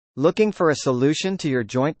Looking for a solution to your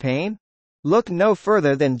joint pain? Look no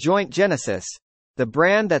further than Joint Genesis, the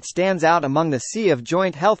brand that stands out among the sea of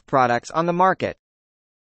joint health products on the market.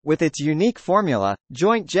 With its unique formula,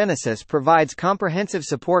 Joint Genesis provides comprehensive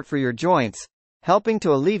support for your joints, helping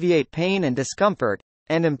to alleviate pain and discomfort,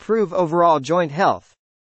 and improve overall joint health.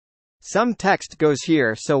 Some text goes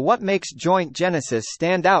here. So what makes Joint Genesis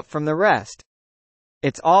stand out from the rest?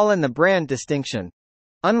 It's all in the brand distinction.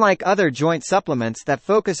 Unlike other joint supplements that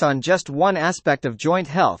focus on just one aspect of joint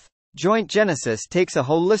health, Joint Genesis takes a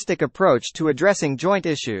holistic approach to addressing joint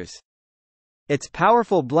issues. Its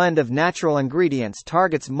powerful blend of natural ingredients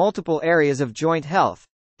targets multiple areas of joint health,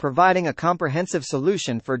 providing a comprehensive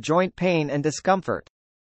solution for joint pain and discomfort.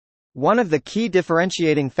 One of the key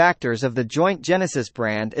differentiating factors of the Joint Genesis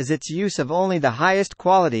brand is its use of only the highest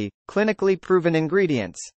quality, clinically proven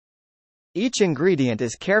ingredients. Each ingredient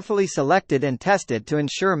is carefully selected and tested to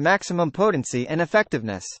ensure maximum potency and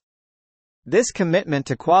effectiveness. This commitment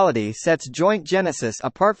to quality sets Joint Genesis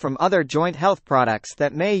apart from other joint health products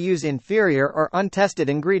that may use inferior or untested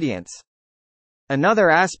ingredients. Another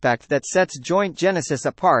aspect that sets Joint Genesis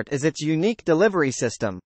apart is its unique delivery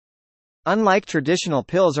system. Unlike traditional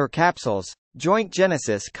pills or capsules, Joint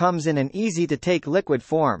Genesis comes in an easy-to-take liquid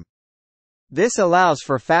form. This allows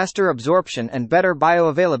for faster absorption and better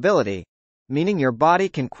bioavailability, meaning your body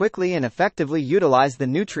can quickly and effectively utilize the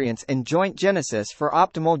nutrients in Joint Genesis for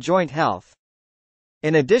optimal joint health.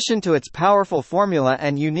 In addition to its powerful formula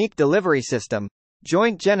and unique delivery system,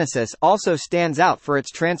 Joint Genesis also stands out for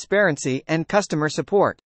its transparency and customer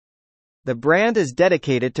support. The brand is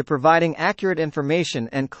dedicated to providing accurate information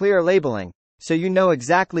and clear labeling, so you know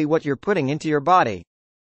exactly what you're putting into your body.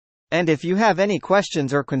 And if you have any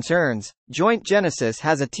questions or concerns, Joint Genesis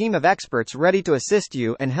has a team of experts ready to assist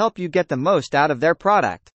you and help you get the most out of their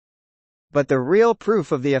product. But the real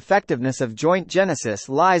proof of the effectiveness of Joint Genesis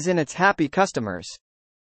lies in its happy customers.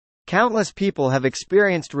 Countless people have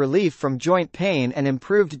experienced relief from joint pain and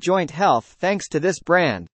improved joint health thanks to this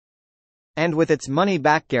brand. And with its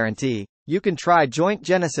money-back guarantee, you can try Joint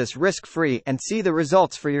Genesis risk-free and see the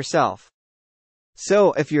results for yourself.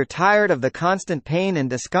 So if you're tired of the constant pain and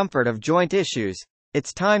discomfort of joint issues,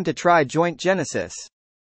 it's time to try Joint Genesis.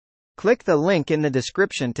 Click the link in the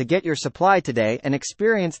description to get your supply today and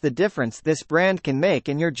experience the difference this brand can make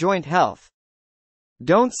in your joint health.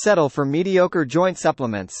 Don't settle for mediocre joint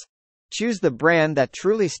supplements. Choose the brand that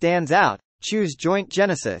truly stands out. Choose Joint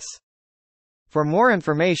Genesis. For more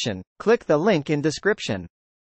information, click the link in description.